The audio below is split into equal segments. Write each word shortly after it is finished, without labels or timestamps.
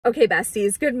Okay,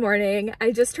 besties, good morning.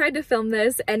 I just tried to film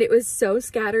this and it was so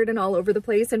scattered and all over the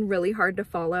place and really hard to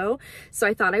follow. So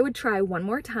I thought I would try one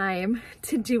more time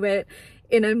to do it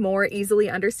in a more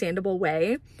easily understandable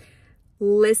way.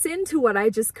 Listen to what I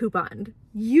just couponed.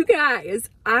 You guys,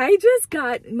 I just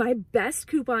got my best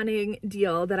couponing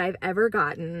deal that I've ever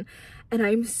gotten and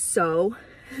I'm so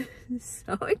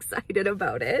excited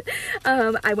about it.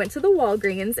 I went to the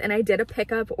Walgreens and I did a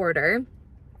pickup order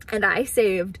and I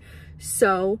saved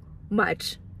so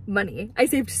much money. I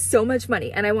saved so much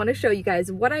money and I want to show you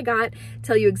guys what I got,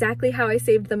 tell you exactly how I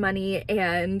saved the money,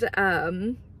 and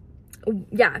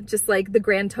yeah, just like the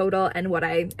grand total and what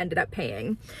I ended up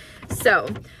paying. So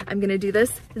I'm gonna do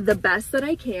this the best that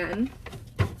I can.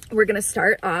 We're gonna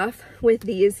start off with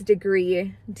these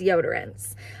Degree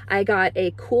deodorants. I got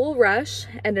a Cool Rush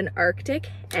and an Arctic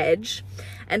Edge.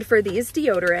 And for these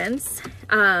deodorants,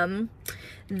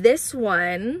 this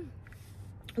one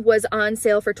was on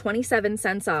sale for 27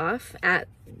 cents off at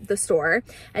the store,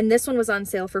 and this one was on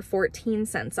sale for 14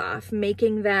 cents off,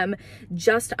 making them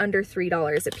just under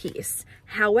 $3 a piece.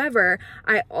 However,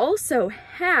 I also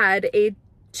had a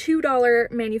 $2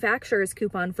 manufacturer's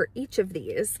coupon for each of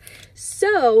these.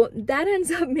 So that ends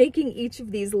up making each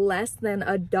of these less than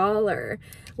 $1.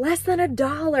 Less than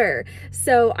 $1.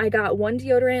 So I got one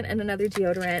deodorant and another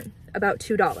deodorant about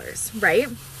 $2, right?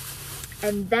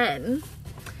 And then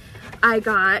I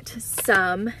got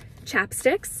some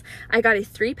chapsticks. I got a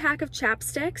 3-pack of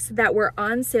chapsticks that were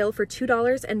on sale for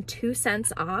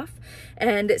 $2.02 off.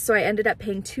 And so I ended up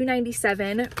paying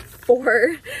 $2.97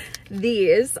 for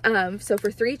these. So for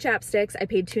 3 chapsticks, I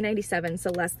paid $2.97, so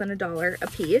less than $1 a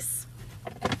piece.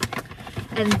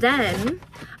 And then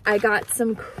I got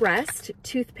some Crest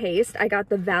toothpaste. I got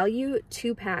the value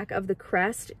 2-pack of the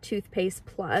Crest toothpaste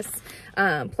plus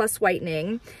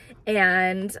whitening.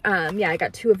 And yeah, I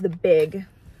got 2 of the big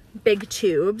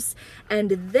tubes, and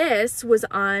this was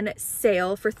on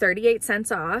sale for 38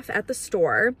 cents off at the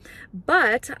store,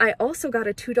 but I also got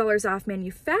a $2 off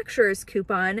manufacturer's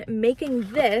coupon,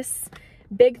 making this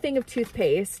big thing of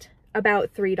toothpaste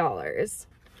about $3.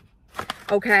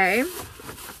 Okay,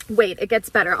 wait, it gets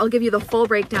better. I'll give you the full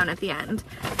breakdown at the end.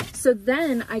 So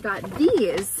then I got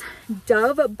these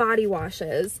Dove body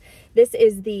washes. This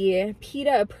is the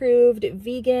PETA approved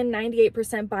vegan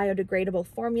 98% biodegradable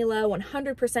formula,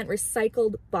 100%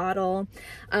 recycled bottle.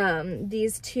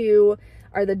 These two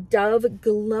are the Dove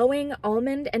glowing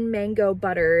almond and mango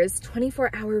butters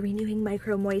 24-hour renewing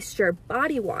micro moisture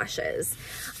body washes.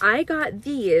 I got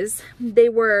these. They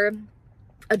were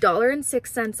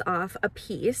 $1.06 off a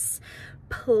piece.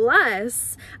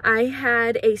 Plus, I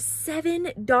had a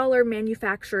 $7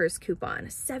 manufacturer's coupon,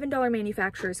 $7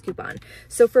 manufacturer's coupon.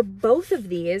 So for both of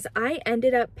these, I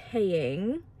ended up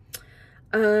paying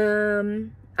about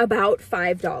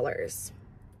 $5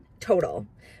 total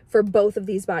for both of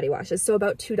these body washes. So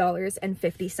about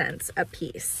 $2.50 a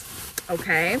piece,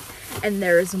 okay? And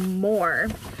there's more.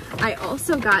 I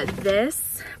also got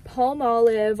this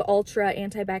Palmolive Ultra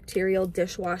Antibacterial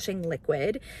Dishwashing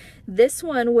Liquid. This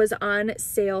one was on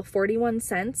sale 41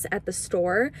 cents at the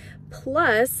store.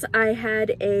 Plus, I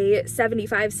had a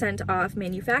 75-cent off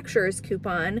manufacturer's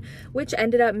coupon, which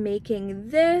ended up making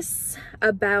this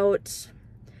about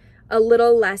a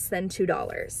little less than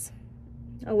 $2.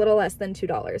 A little less than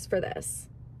 $2 for this,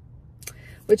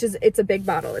 which is, it's a big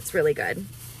bottle. It's really good.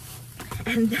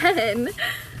 And then,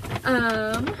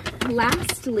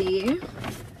 lastly,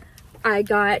 I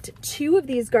got 2 of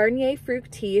these Garnier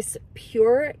Fructis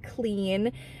Pure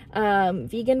Clean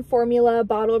vegan formula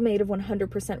bottle made of 100%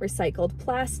 recycled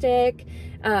plastic,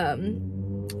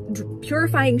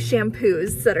 purifying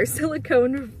shampoos that are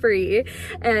silicone free.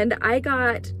 And I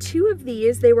got 2 of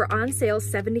these. They were on sale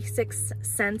 76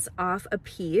 cents off a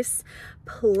piece.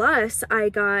 Plus I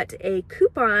got a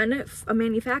coupon, a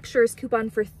manufacturer's coupon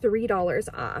for $3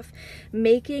 off,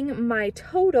 making my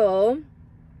total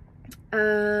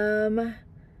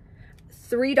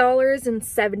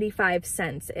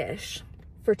 $3.75 ish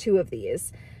for 2 of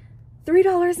these.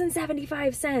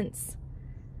 $3.75.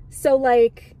 So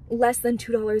like less than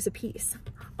 $2 a piece.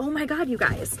 Oh my God, you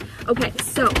guys. Okay,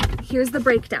 so here's the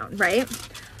breakdown, right?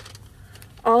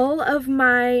 All of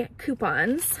my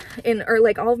coupons or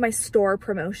like all of my store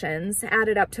promotions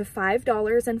added up to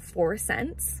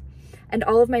 $5.04. And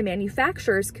all of my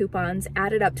manufacturer's coupons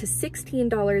added up to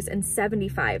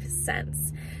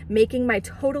 $16.75, making my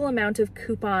total amount of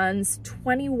coupons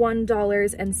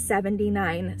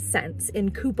 $21.79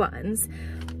 in coupons.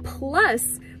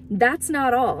 Plus, that's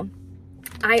not all.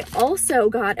 I also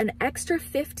got an extra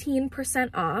 15%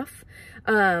 off,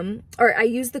 or I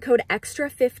used the code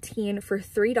extra15 for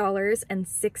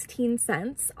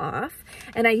 $3.16 off,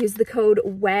 and I used the code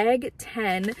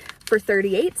WAG10 for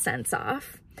 38 cents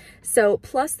off. So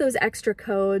plus those extra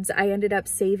codes, I ended up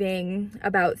saving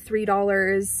about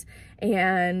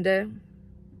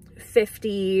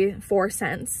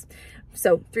 $3.54.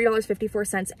 So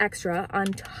 $3.54 extra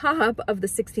on top of the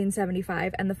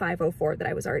 $16.75 and the $5.04 that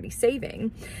I was already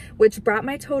saving, which brought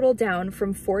my total down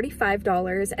from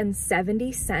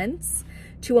 $45.70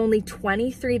 to only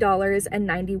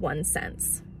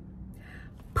 $23.91.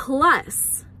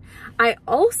 Plus, I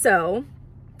also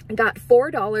got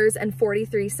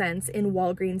 $4.43 in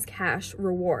Walgreens cash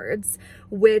rewards,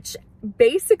 which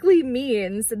basically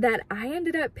means that I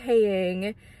ended up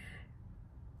paying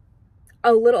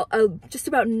just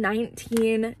about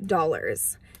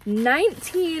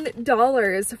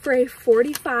 $19 for a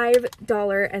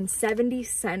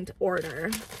 $45.70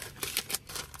 order.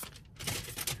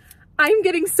 I'm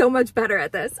getting so much better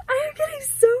at this. I am getting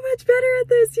so much better at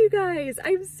this, you guys.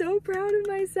 I'm so proud of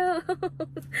myself.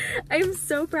 I'm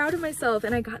so proud of myself.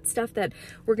 And I got stuff that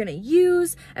we're gonna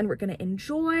use and we're gonna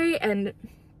enjoy, and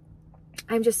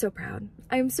I'm just so proud.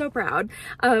 I'm so proud.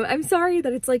 I'm sorry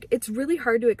that it's really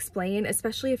hard to explain,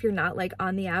 especially if you're not like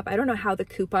on the app. I don't know how the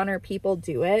couponer people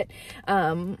do it.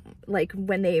 Like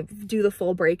when they do the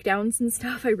full breakdowns and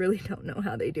stuff, I really don't know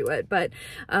how they do it, but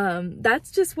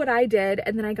that's just what I did.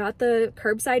 And then I got the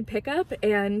curbside pickup,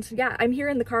 and yeah, I'm here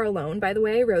in the car alone, by the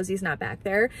way. Rosie's not back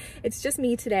there. It's just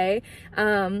me today.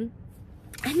 And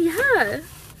yeah.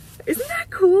 Isn't that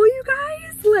cool, you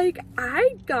guys? Like,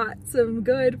 I got some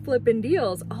good flippin'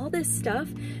 deals. All this stuff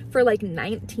for like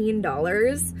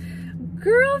 $19.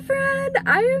 Girlfriend,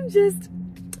 I'm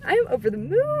over the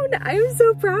moon. I am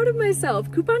so proud of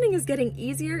myself. Couponing is getting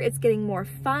easier. It's getting more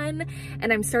fun,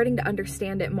 and I'm starting to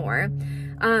understand it more.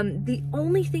 The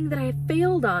only thing that I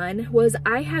failed on was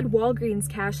I had Walgreens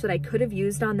cash that I could have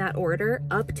used on that order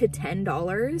up to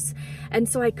 $10. And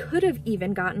so I could have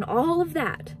even gotten all of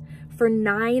that for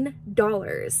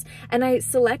 $9, and I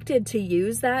selected to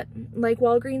use that like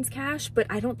Walgreens cash, but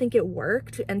I don't think it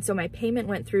worked, and so my payment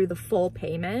went through the full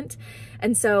payment,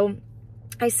 and so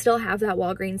I still have that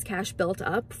Walgreens cash built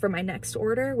up for my next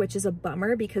order, which is a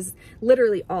bummer because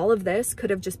literally all of this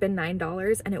could have just been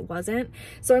 $9 and it wasn't.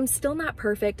 So I'm still not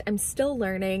perfect. I'm still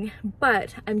learning,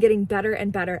 but I'm getting better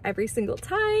and better every single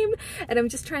time. And I'm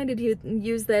just trying to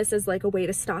use this as like a way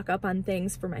to stock up on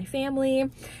things for my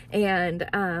family and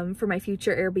for my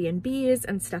future Airbnbs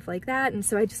and stuff like that. And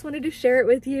so I just wanted to share it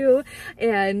with you.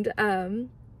 And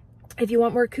if you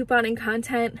want more couponing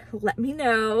content, let me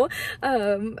know.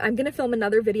 I'm gonna film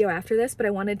another video after this, but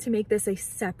I wanted to make this a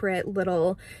separate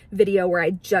little video where I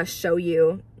just show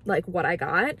you like what I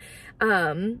got.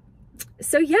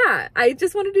 So yeah, I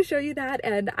just wanted to show you that,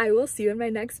 and I will see you in my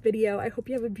next video. I hope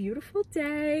you have a beautiful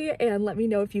day, and let me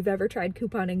know if you've ever tried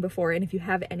couponing before, and if you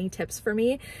have any tips for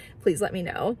me, please let me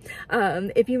know.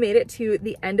 If you made it to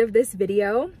the end of this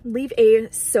video, leave a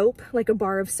soap, like a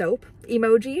bar of soap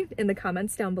emoji in the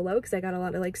comments down below, because I got a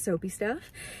lot of like soapy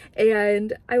stuff,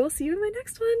 and I will see you in my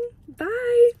next one.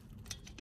 Bye.